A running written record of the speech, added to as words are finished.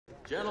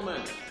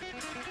Gentlemen,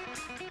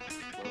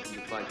 welcome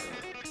to Fight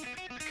Club.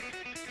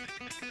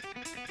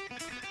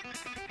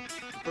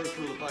 The first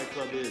rule of Fight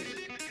Club is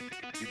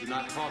you do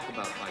not talk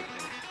about Fight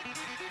Club.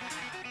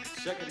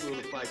 The second rule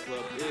of Fight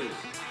Club is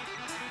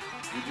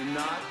you do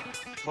not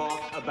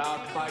talk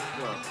about Fight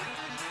Club.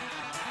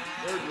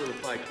 Third rule of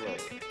Fight Club,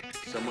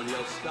 someone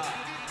yells stop,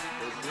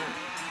 goes in,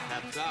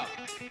 taps out,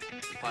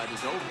 the fight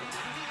is over.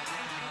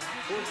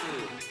 Fourth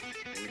rule,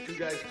 only two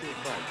guys to a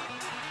fight.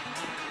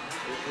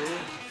 Fifth rule,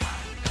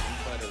 one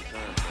fight at a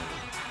time.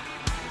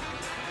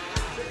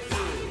 Sixth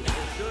rule, no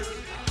shirts,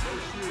 no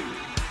shoes.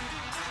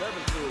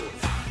 Seventh rule,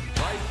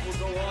 fights will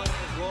go on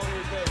as long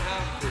as they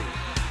have to.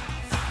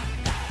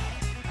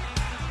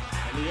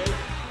 And the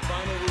eighth,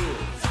 final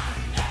rule,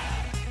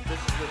 this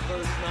is the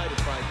first night of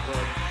Fight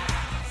Club.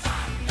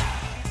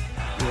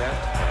 You have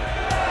to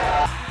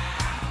fight.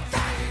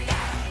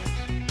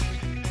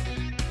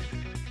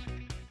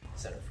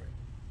 Center frame.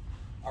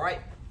 All right,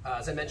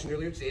 as I mentioned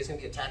earlier, today is going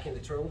to be attacking the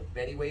turtle.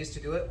 Many ways to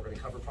do it. We're going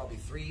to cover probably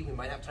three. We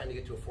might have time to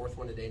get to a fourth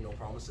one today, no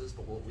promises,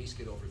 but we'll at least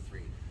get over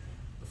three.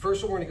 The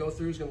first one we're going to go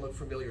through is going to look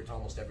familiar to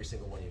almost every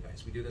single one of you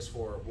guys. We do this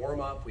for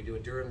warm-up. We do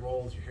it during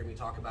rolls. You hear me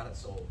talk about it.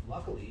 So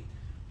luckily,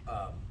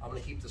 I'm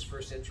going to keep this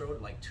first intro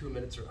to like 2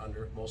 minutes or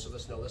under. Most of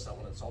us know this. I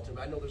want to insult him,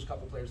 but I know there's a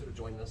couple players that are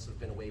joining us that have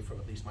been away from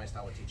at least my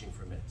style of teaching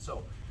for a minute.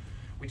 So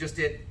we just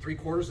did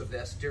 3/4 of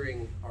this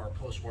during our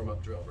post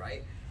warm-up drill,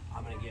 right?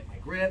 I'm going to get my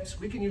grips.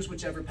 We can use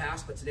whichever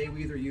pass, but today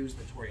we either use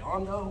the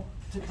Toriando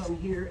to come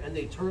here and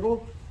they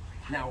turtle.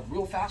 Now,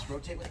 real fast,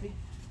 rotate with me.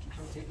 Keep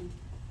rotating.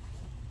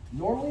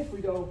 Normally, if we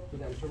go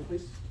down, turtle,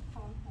 please.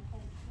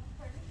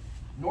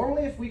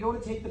 Normally, if we go to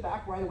take the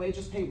back right away,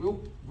 just pay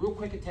real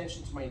quick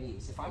attention to my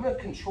knees. If I'm going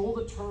to control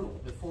the turtle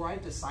before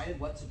I've decided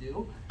what to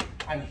do,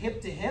 I'm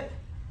hip to hip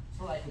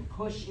so that I can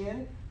push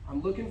in.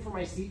 I'm looking for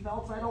my seat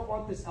belts. I don't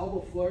want this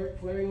elbow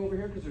flaring over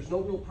here because there's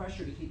no real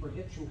pressure to keep her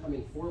hips from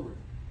coming forward.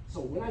 So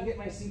when I get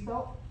my seat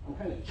belt, I'm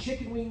kind of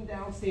chicken wing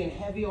down, staying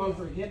heavy on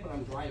her hip, and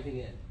I'm driving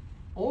in.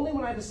 Only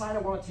when I decide I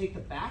want to take the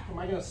back am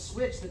I going to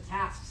switch the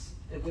tasks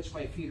at which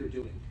my feet are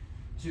doing.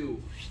 To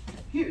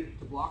here,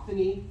 to block the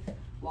knee,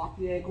 block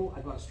the ankle.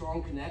 I've got a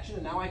strong connection,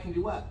 and now I can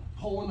do what?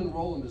 Pull them and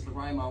roll them is the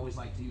rhyme I always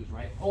like to use,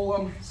 right? Pull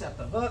them, set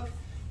the hook.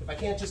 If I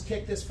can't just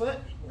kick this foot,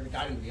 we're going to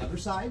guide him to the other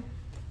side.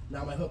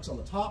 Now my hook's on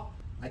the top.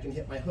 I can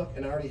hit my hook,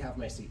 and I already have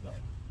my seat belt.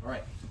 All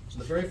right, so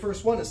the very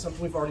first one is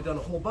something we've already done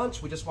a whole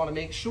bunch. We just want to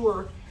make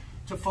sure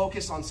to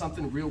focus on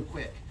something real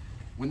quick.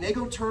 When they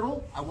go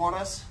turtle, I want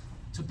us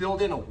to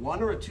build in a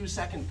 1 or a 2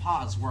 second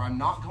pause where I'm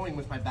not going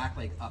with my back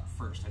leg up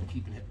first. I'm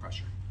keeping hip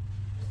pressure.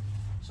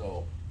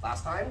 So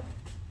last time,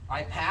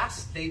 I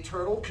pass, they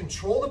turtle,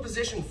 control the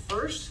position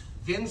first,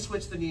 then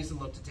switch the knees and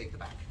look to take the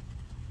back.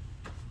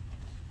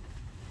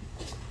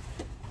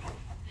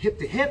 Hip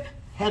to hip,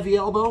 heavy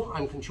elbow,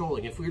 I'm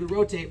controlling. If we were to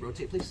rotate,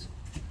 rotate please.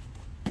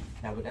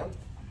 Now go down.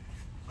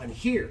 I'm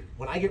here.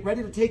 When I get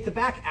ready to take the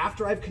back,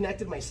 after I've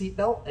connected my seat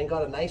belt and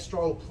got a nice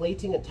strong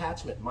plating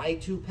attachment, my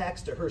 2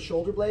 pecs to her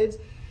shoulder blades,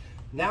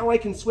 now I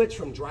can switch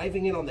from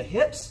driving in on the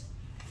hips,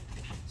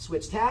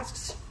 switch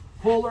tasks,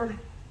 puller,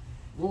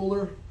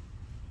 roller,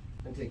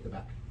 and take the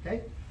back,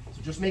 okay?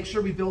 So just make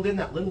sure we build in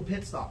that little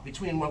pit stop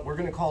between what we're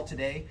gonna call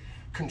today,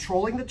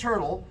 controlling the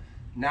turtle.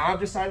 Now I've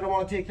decided I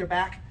wanna take their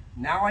back.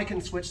 Now I can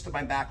switch to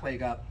my back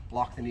leg up,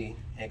 block the knee,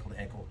 ankle to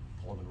ankle,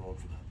 pull them and roll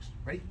them for the hooks.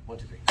 Ready? 1,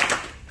 2, 3.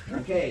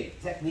 Okay,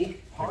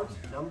 technique part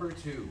number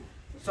 2.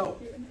 So,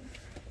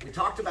 we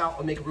talked about,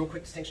 I'll make a real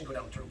quick distinction, go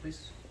down the turtle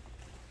please.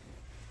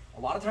 A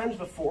lot of times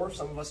before,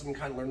 some of us have been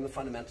kind of learning the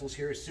fundamentals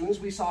here. As soon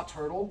as we saw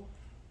turtle,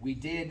 we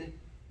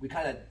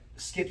kind of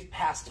skipped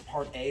past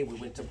part A, we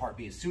went to part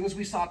B. As soon as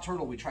we saw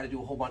turtle, we tried to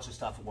do a whole bunch of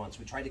stuff at once.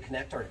 We tried to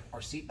connect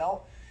our seat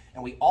belt,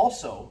 and we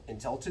also,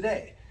 until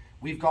today,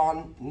 we've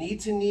gone knee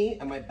to knee,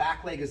 and my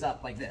back leg is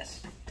up like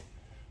this.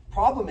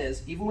 Problem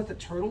is, even with the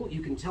turtle,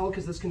 you can tell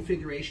because this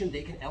configuration,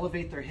 they can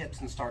elevate their hips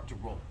and start to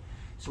roll.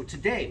 So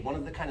today, one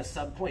of the kind of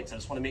sub points, I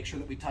just want to make sure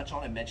that we touch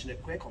on, I mentioned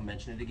it quick, I'll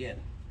mention it again.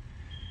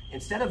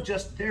 Instead of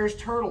just, there's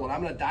turtle, and I'm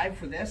going to dive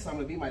for this, I'm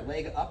going to be my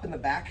leg up in the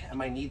back and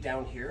my knee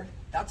down here.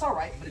 That's all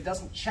right, but it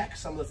doesn't check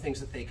some of the things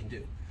that they can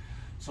do.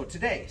 So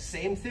today,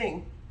 same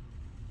thing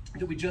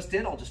that we just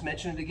did, I'll just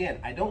mention it again.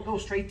 I don't go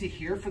straight to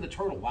here for the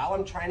turtle while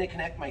I'm trying to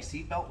connect my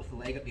seat belt with the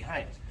leg up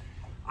behind.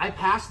 I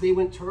passed, they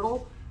went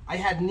turtle. I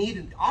had knee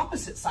to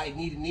opposite side,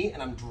 knee to knee,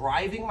 and I'm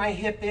driving my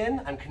hip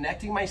in, I'm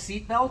connecting my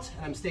seat belt,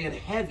 and I'm staying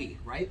heavy,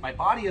 right? My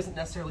body isn't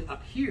necessarily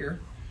up here,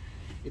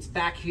 it's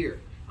back here.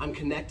 I'm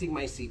connecting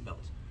my seat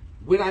belt.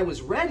 When I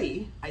was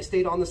ready, I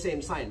stayed on the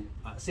same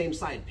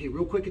side. Pay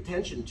real quick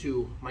attention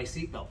to my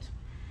seat belt.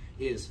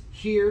 Is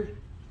here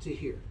to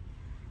here.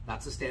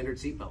 That's a standard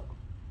seat belt.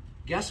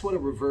 Guess what a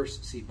reverse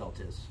seat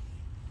belt is?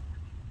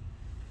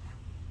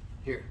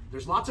 Here.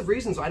 There's lots of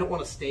reasons I don't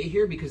want to stay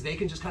here because they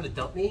can just kind of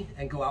dump me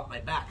and go out my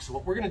back. So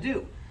what we're going to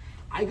do,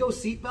 I go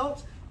seat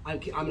belt, I'm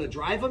going to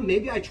drive them.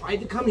 Maybe I tried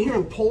to come here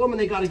and pull them and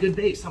they got a good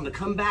base. I'm going to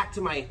come back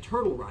to my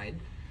turtle ride.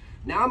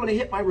 Now I'm going to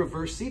hit my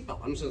reverse seat belt.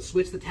 I'm just going to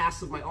switch the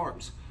tasks of my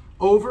arms.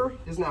 Over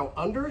is now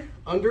under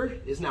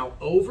is now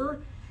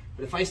over.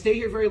 But if I stay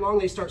here very long,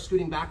 they start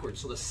scooting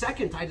backwards. So the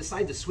second I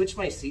decide to switch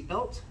my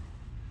seatbelt,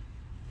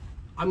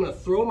 I'm gonna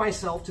throw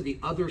myself to the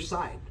other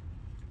side.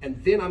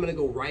 And then I'm gonna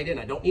go right in.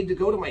 I don't need to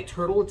go to my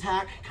turtle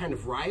attack kind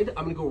of ride.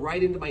 I'm gonna go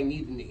right into my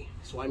knee to knee.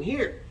 So I'm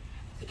here.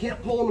 I can't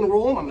pull them and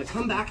roll them. I'm gonna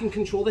come back and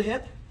control the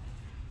hip,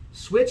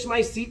 switch my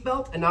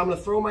seatbelt, and now I'm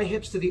gonna throw my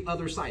hips to the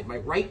other side. My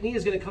right knee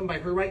is gonna come by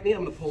her right knee.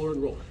 I'm gonna pull her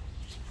and roll her.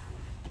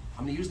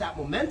 I'm gonna use that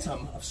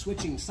momentum of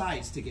switching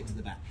sides to get to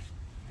the back.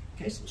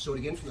 Okay, so we'll show it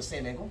again from the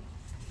same angle.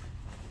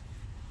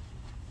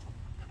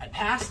 I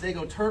pass, they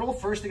go turtle.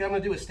 First thing I'm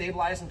gonna do is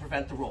stabilize and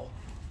prevent the roll.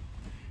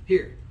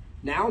 Here,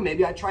 now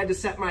maybe I tried to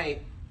set my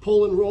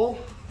pull and roll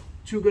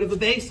too good of a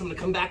base. I'm gonna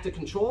come back to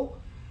control.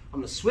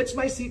 I'm gonna switch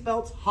my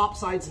seatbelts, hop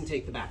sides and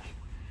take the back.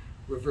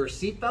 Reverse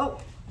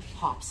seatbelt,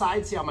 hop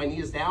side, see how my knee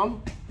is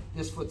down?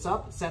 This foot's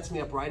up, it sets me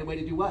up right away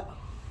to do what?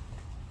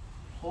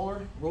 Pull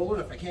her, roll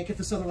her. If I can't get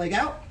this other leg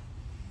out,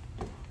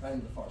 right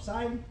into the far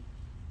side,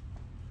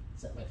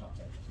 set my top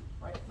side.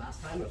 All right,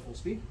 last time at full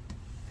speed.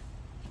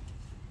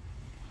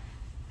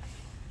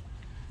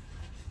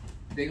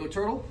 They go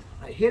turtle,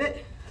 I hit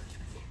it,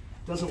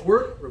 doesn't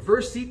work,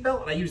 reverse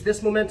seatbelt, and I use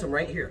this momentum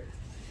right here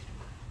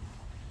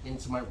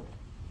into my roll.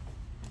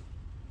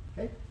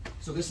 Okay,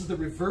 so this is the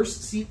reverse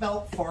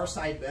seatbelt far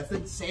side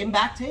method. Same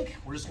back take,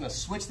 we're just gonna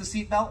switch the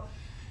seatbelt,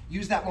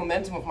 use that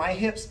momentum of my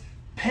hips,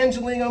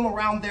 pendulum them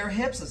around their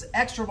hips as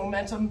extra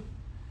momentum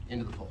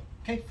into the pull.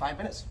 Okay, 5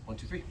 minutes, 1,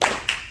 2, 3.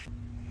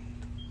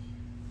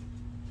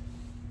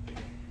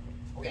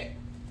 Okay,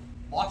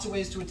 lots of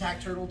ways to attack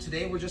turtle.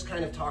 Today we're just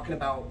kind of talking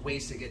about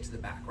ways to get to the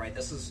back, right?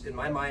 This is, in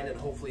my mind, and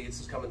hopefully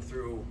this is coming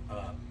through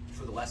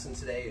for the lesson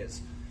today,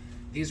 is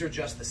these are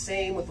just the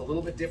same with a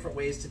little bit different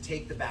ways to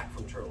take the back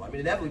from turtle. I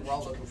mean, inevitably we're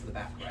all looking for the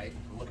back, right?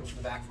 I'm looking for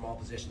the back from all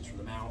positions, from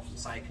the mount, from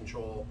side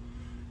control,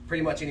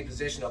 pretty much any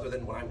position other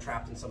than when I'm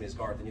trapped in somebody's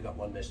guard, then you got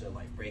one mission in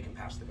life, break and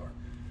pass the guard.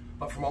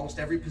 But from almost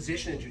every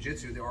position in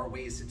jiu-jitsu, there are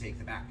ways to take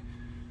the back.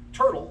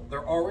 Turtle,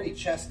 they're already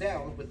chest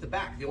down with the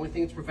back. The only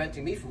thing that's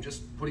preventing me from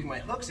just putting my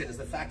hooks in is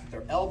the fact that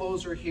their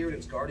elbows are here and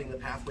it's guarding the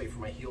pathway for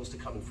my heels to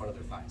come in front of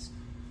their thighs.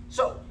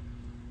 So,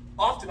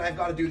 often I've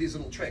got to do these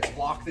little tricks,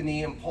 block the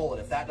knee and pull it.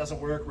 If that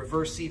doesn't work,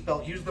 reverse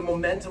seatbelt, use the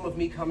momentum of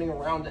me coming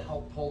around to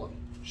help pull them.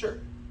 Sure,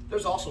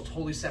 there's also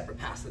totally separate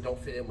paths that don't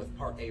fit in with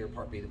part A or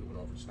part B that we went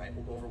over tonight.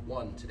 We'll go over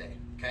one today,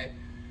 okay?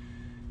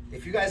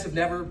 If you guys have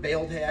never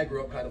baled hay, I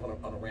grew up kind of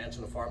on a ranch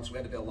and a farm, so we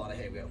had to bale a lot of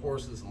hay. We had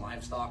horses and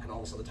livestock and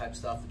all this other type of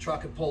stuff. The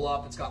truck would pull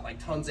up, it's got like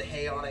tons of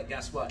hay on it.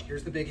 Guess what?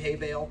 Here's the big hay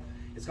bale.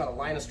 It's got a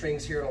line of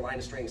strings here and a line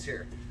of strings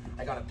here.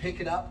 I gotta pick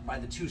it up by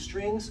the 2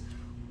 strings,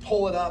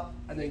 pull it up,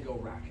 and then go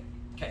rack it.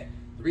 Okay,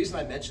 the reason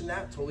I mentioned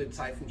that, totally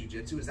aside from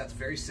jiu-jitsu, is that's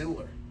very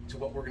similar to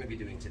what we're gonna be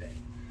doing today.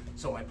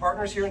 So my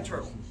partner's here in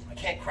turtle. I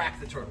can't crack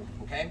the turtle,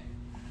 okay?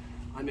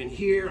 I'm in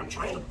here, I'm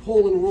trying to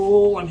pull and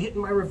roll, I'm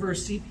hitting my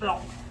reverse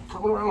seatbelt,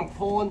 coming around and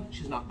pulling,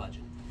 she's not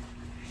budging.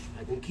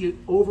 I can keep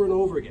over and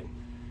over again.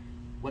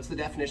 What's the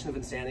definition of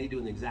insanity?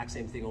 Doing the exact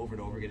same thing over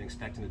and over again,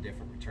 expecting a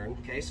different return.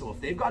 Okay, so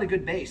if they've got a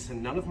good base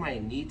and none of my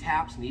knee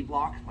taps, knee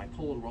block, my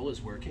pull and roll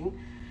is working,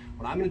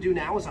 what I'm gonna do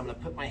now is I'm gonna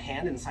put my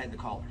hand inside the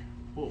collar.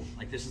 Boom,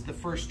 like this is the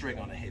first string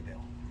on a hay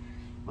bale.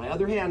 My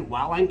other hand,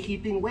 while I'm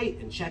keeping weight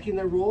and checking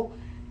their roll,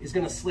 is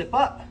gonna slip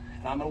up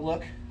and I'm gonna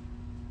look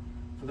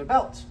for their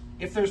belt.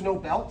 If there's no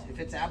belt, if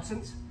it's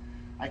absent,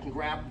 I can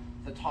grab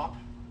the top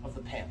of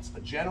the pants,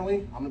 but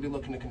generally I'm gonna be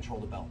looking to control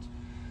the belt.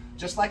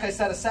 Just like I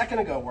said a second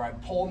ago, where I'm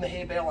pulling the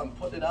hay bale, I'm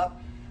putting it up,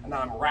 and now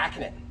I'm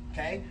racking it,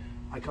 okay?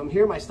 I come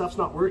here, my stuff's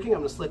not working, I'm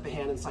gonna slip a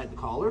hand inside the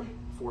collar,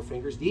 4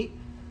 fingers deep.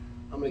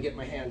 I'm gonna get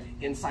my hand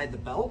inside the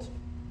belt,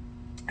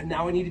 and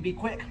now I need to be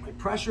quick. My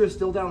pressure is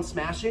still down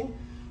smashing.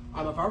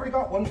 I've already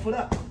got 1 foot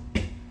up.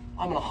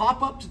 I'm gonna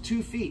hop up to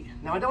 2 feet.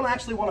 Now I don't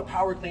actually wanna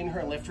power clean her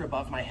and lift her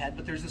above my head,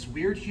 but there's this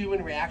weird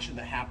human reaction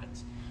that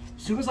happens.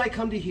 As soon as I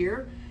come to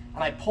here,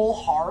 and I pull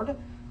hard,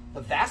 the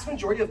vast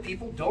majority of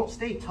people don't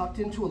stay tucked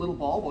into a little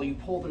ball while you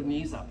pull their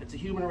knees up. It's a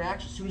human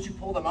reaction. As soon as you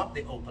pull them up,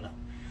 they open up.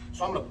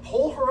 So I'm gonna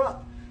pull her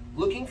up,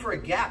 looking for a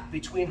gap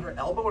between her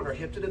elbow and her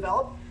hip to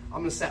develop.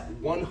 I'm gonna set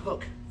 1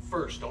 hook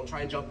first. Don't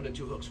try and jump into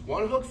 2 hooks.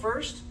 1 hook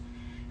first,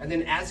 and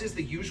then as is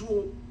the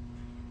usual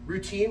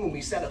routine, when we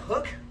set a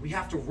hook, we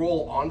have to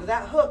roll onto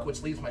that hook,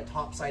 which leaves my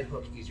top side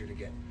hook easier to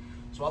get.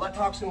 So all that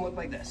talk's gonna look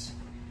like this.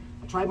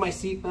 I tried my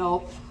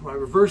seatbelt, my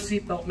reverse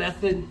seatbelt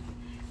method.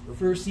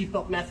 Reverse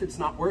seatbelt method's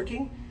not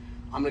working.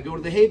 I'm gonna go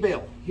to the hay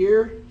bale.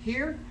 Here,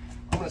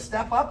 I'm gonna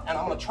step up and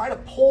I'm gonna try to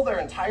pull their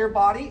entire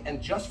body, and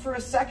just for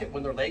a second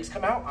when their legs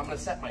come out, I'm gonna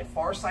set my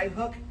far side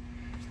hook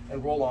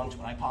and roll onto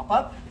it. I pop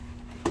up,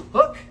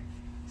 hook,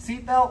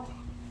 seatbelt,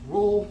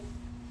 roll,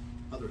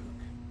 other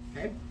hook,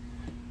 okay?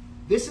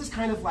 This is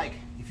kind of like,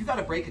 if you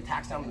gotta break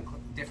attacks down into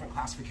different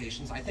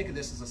classifications, I think of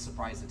this as a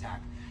surprise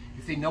attack.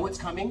 If they know it's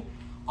coming,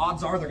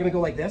 odds are they're gonna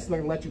go like this, and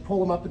they're gonna let you pull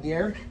them up in the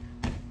air,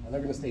 and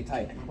they're gonna stay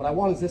tight. What I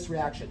want is this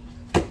reaction.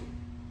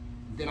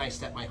 Then I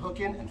step my hook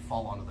in and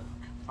fall onto the hook.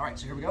 All right,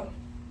 so here we go.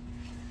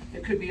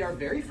 It could be our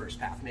very first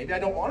path. Maybe I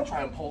don't want to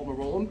try and pull them or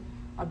roll them.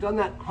 I've done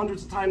that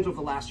hundreds of times over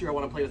the last year. I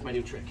want to play with my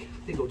new trick.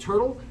 They go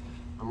turtle.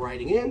 I'm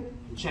riding in,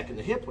 I'm checking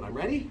the hip when I'm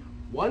ready,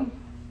 1,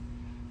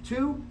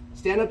 2,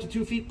 stand up to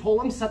 2 feet, pull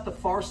them, set the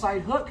far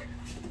side hook,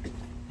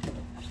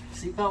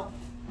 seatbelt,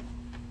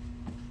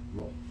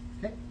 roll.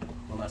 Okay,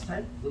 one last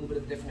time, a little bit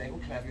of a different angle.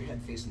 Can I have your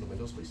head facing the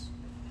windows, please?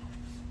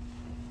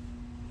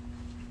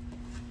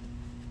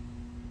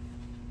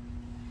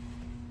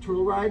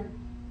 Turtle ride,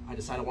 I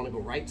decide I want to go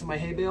right to my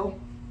hay bale.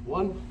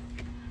 1,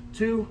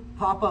 2,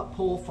 pop up,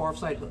 pull, far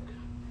side hook.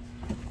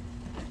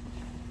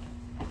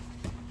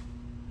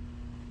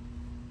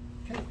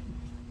 Okay.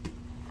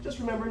 Just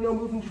remember, no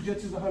move in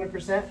jiu-jitsu is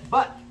 100%,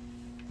 but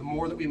the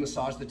more that we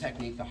massage the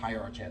technique, the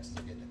higher our chances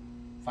of getting it.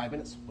 5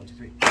 minutes, 1, 2,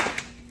 3.